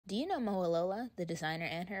Do you know mowalola, the designer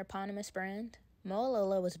and her eponymous brand?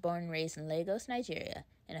 Mowalola was born and raised in Lagos, Nigeria,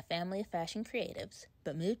 in a family of fashion creatives,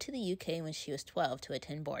 but moved to the UK when she was 12 to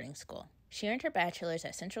attend boarding school. She earned her bachelor's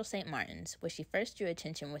at Central St. Martin's, where she first drew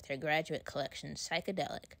attention with her graduate collection,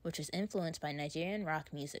 Psychedelic, which was influenced by Nigerian rock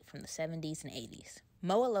music from the 70s and 80s.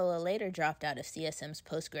 Mowalola later dropped out of CSM's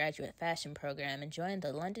postgraduate fashion program and joined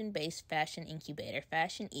the London-based fashion incubator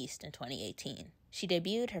Fashion East in 2018. She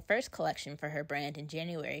debuted her first collection for her brand in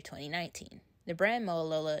January 2019. The brand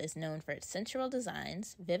Mowalola is known for its sensual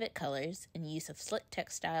designs, vivid colors, and use of slick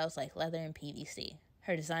textiles like leather and PVC.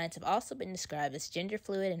 Her designs have also been described as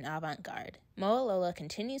gender-fluid and avant-garde. Mowalola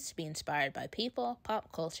continues to be inspired by people,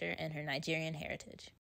 pop culture, and her Nigerian heritage.